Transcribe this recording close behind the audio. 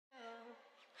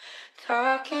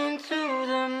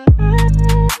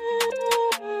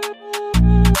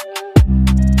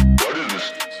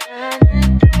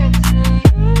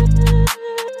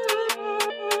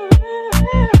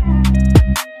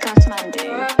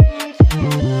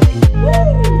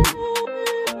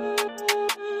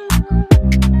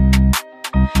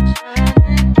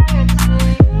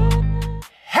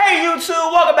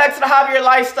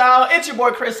TheJavierLifestyle. It's your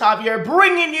boy Chris Javier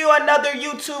bringing you another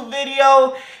YouTube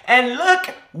video. And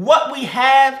look what we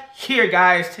have here,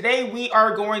 guys. Today we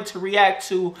are going to react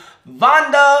to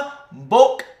Vannda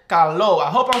BOK KALO. I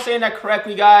hope I'm saying that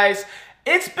correctly, guys.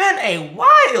 It's been a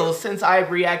while since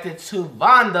I've reacted to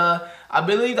Vannda. I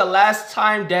believe the last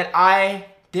time that I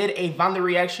did a Vannda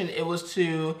reaction, it was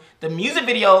to the music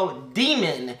video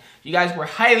Demon. You guys were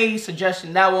highly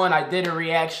suggesting that one. I did a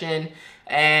reaction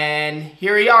and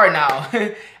here we are now.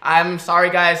 I'm sorry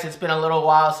guys, it's been a little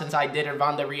while since I did a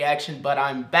Vannda reaction, but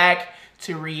I'm back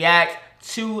to react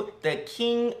to the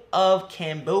king of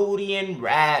Cambodian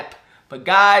rap. But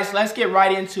guys, let's get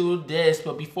right into this.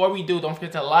 But before we do, don't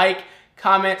forget to like,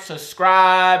 comment,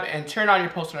 subscribe, and turn on your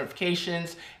post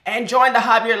notifications and join the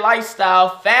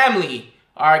TheJavierLifestyle family.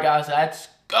 Alright guys, let's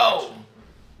go!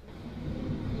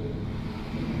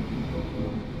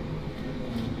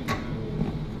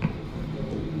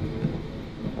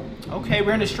 Okay,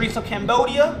 we're in the streets of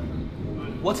Cambodia.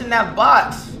 What's in that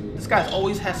box? This guy's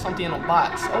always has something in a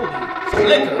box. Oh, some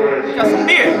liquor. He got some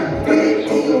beer.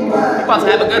 You about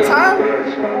to have a good time?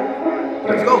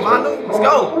 Let's go, Vannda. Let's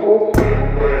go.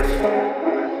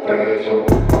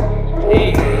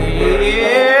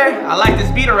 Yeah, I like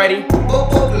this beat already.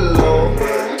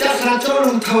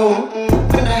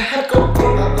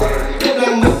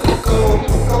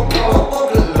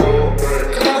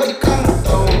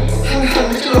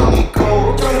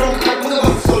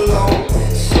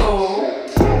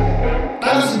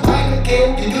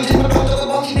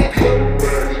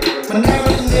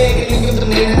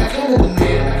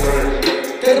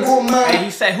 Hey,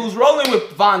 he said, who's rolling with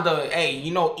Vannda? Hey,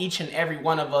 you know, each and every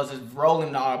one of us is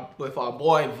rolling with our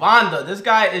boy Vannda. This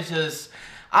guy is just,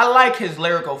 I like his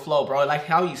lyrical flow, bro. Like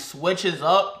how he switches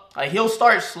up. Like he'll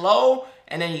start slow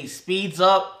and then he speeds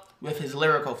up with his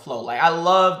lyrical flow. Like I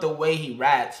love the way he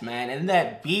raps, man. And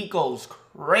that beat goes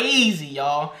crazy,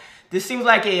 y'all. This seems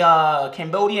like a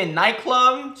Cambodian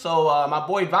nightclub. So my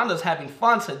boy Vannda's having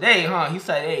fun today, huh? He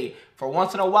said, hey, for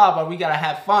once in a while, but we gotta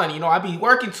have fun. You know, I be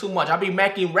working too much. I be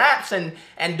making raps and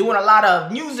doing a lot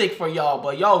of music for y'all.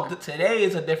 But yo, today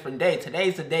is a different day.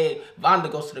 Today's the day Vannda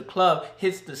goes to the club,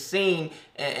 hits the scene,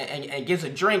 and gets a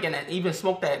drink, and even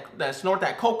snort that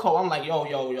cocoa. I'm like, yo,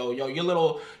 you're a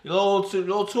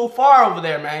little too far over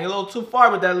there, man. You're a little too far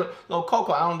with that little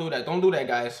cocoa. I don't do that. Don't do that,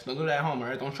 guys. Don't do that at home,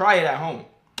 alright? Don't try it at home.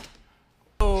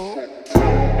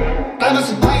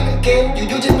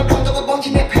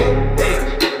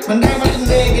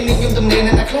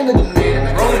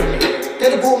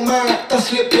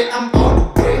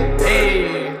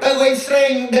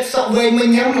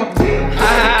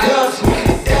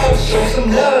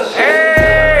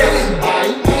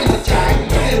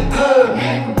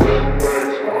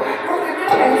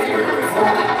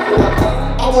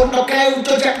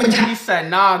 He said,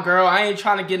 nah, girl, I ain't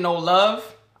trying to get no love.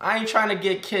 I ain't trying to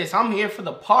get kissed. I'm here for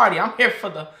the party. I'm here for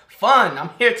the fun. I'm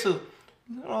here to,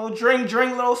 you know, drink,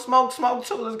 little smoke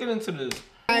too. Let's get into this.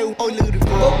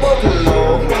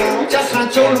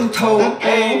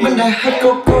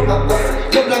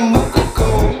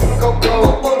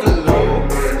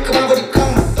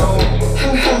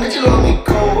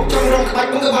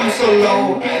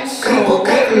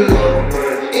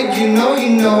 If you know, you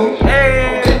know. Hey.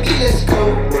 Let's go.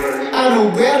 I know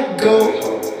where to go.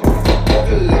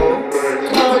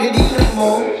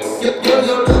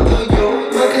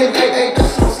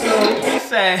 He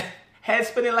said, head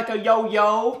spinning like a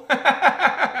yo-yo.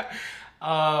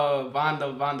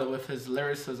 Vannda with his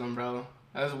lyricism, bro.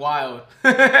 That's wild.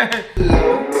 You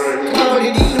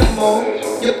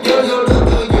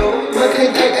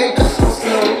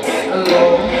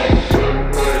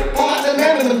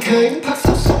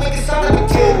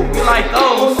like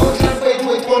those?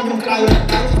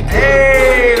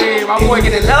 Hey, my boy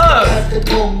getting love.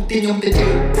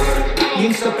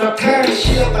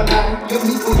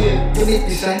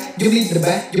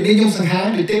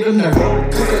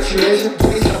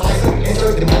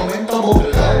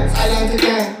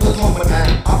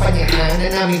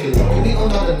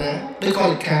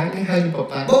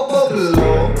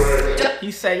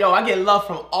 He said, yo, I get love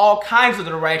from all kinds of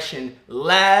direction.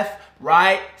 Left,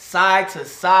 right, side to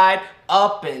side,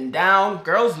 up and down.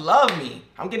 Girls love me.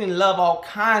 I'm getting love all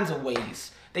kinds of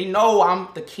ways. They know I'm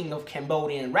the king of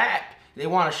Cambodian rap. They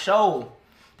want to show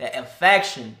that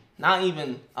affection, not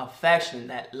even affection,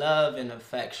 that love and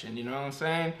affection. You know what I'm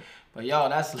saying? But yo,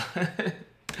 that's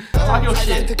talk your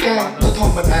shit. Don't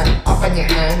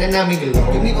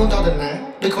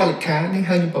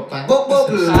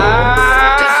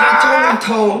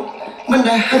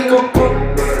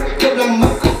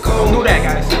do that,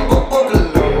 guys.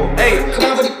 Hey.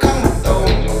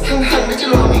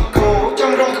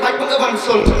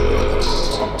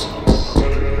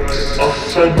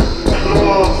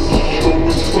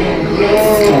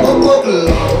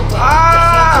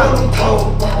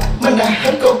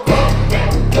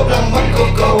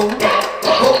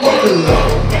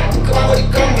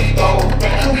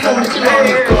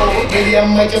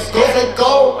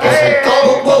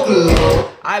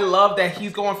 I love that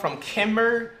he's going from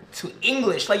Kimber to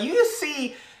English. Like you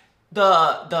see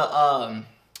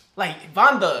like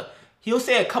Vannda, he'll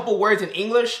say a couple words in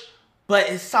English, but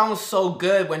it sounds so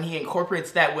good when he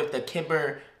incorporates that with the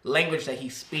Kimber language that he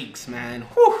speaks, man.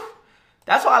 Whew.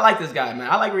 That's why I like this guy, man.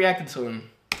 I like reacting to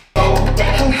him. Maybe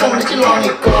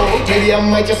I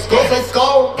might just go psycho.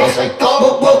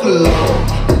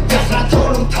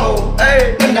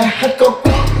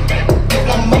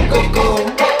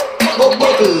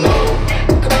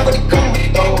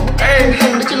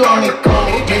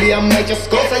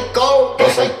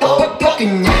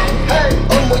 Fucking hey,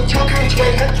 oh my child can't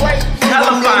wait.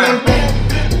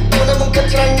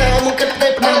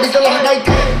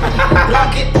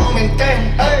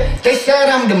 They said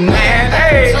I'm the man.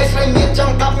 Say me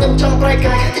trong đắp nhâm trong break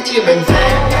cái chia bền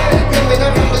fan. Nhưng mình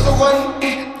nói rằng là số one.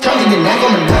 Trong những nhìn nắng của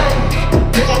mình đây.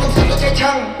 Để con tâm sự có che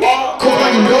chăng. Không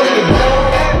phải nhìn đôi để mình đâu.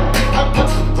 Hấp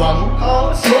vọng.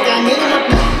 Số ca những mắt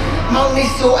nặng. Mong đi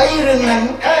số ấy rừng nắng.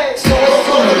 Số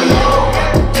mình lâu.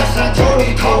 Chắc ra chỗ đi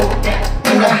thầu.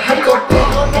 Mình đã hát câu câu.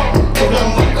 Câu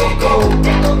làm mất câu câu.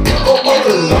 Câu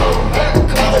từ lâu.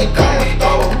 Come on, đi con một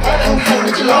tàu. Hăng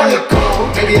đi chỉ lo nhạc câu.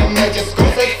 Baby, I might just go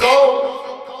say go.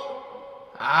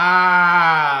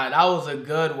 Ah, that was a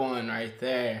good one right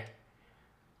there.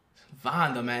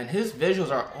 Vannda, man, his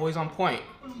visuals are always on point.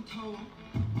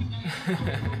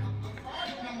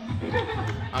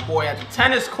 My boy at the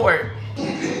tennis court.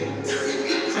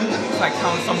 It's like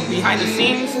telling some behind the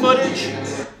scenes footage.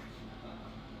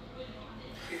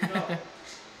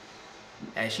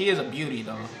 Hey, she is a beauty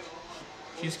though.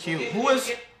 She's cute.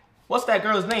 What's that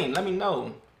girl's name? Let me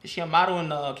know. Is she a model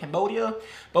in Cambodia?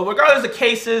 But regardless of the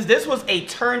cases, this was a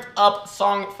turned up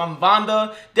song from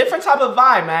Vannda. Different type of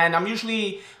vibe, man. I'm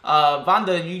usually,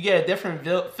 Vannda, you get a different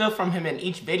feel from him in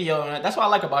each video. And that's what I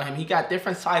like about him. He got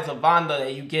different sides of Vannda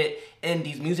that you get in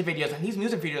these music videos. And these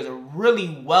music videos are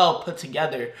really well put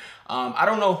together. I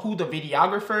don't know who the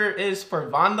videographer is for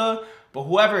Vannda, but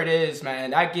whoever it is,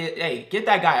 man, get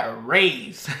that guy a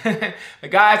raise. But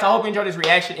guys, I hope you enjoyed this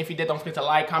reaction. If you did, don't forget to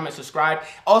like, comment, subscribe.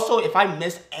 Also, if I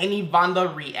missed any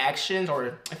Vannda reactions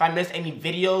or if I missed any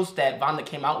videos that Vannda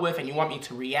came out with and you want me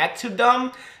to react to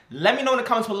them, let me know in the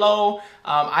comments below.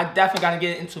 I definitely got to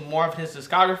get into more of his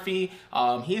discography.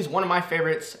 He's one of my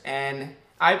favorites, and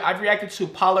I've reacted to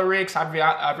Polyrix. I've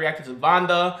reacted to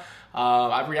Vannda.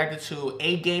 I've reacted to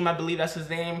A Game, I believe that's his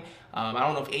name. I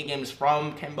don't know if A Game is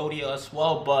from Cambodia as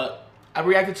well, but I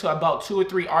reacted to about 2 or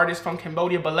 3 artists from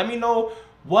Cambodia. But let me know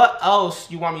what else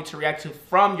you want me to react to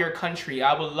from your country.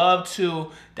 I would love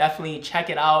to definitely check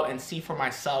it out and see for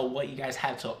myself what you guys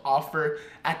have to offer.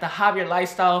 At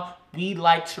TheJavierLifestyle, we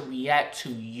like to react to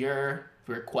your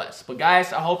requests. But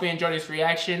guys, I hope you enjoyed this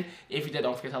reaction. If you did,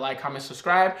 don't forget to like, comment,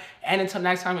 subscribe. And until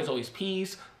next time, as always,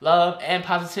 peace, love, and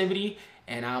positivity.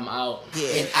 And I'm out.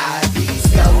 And I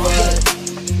discovered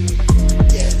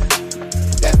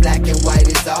that black and white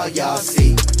is all y'all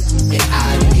see. And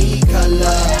I need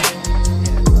color.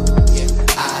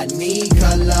 I need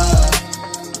color.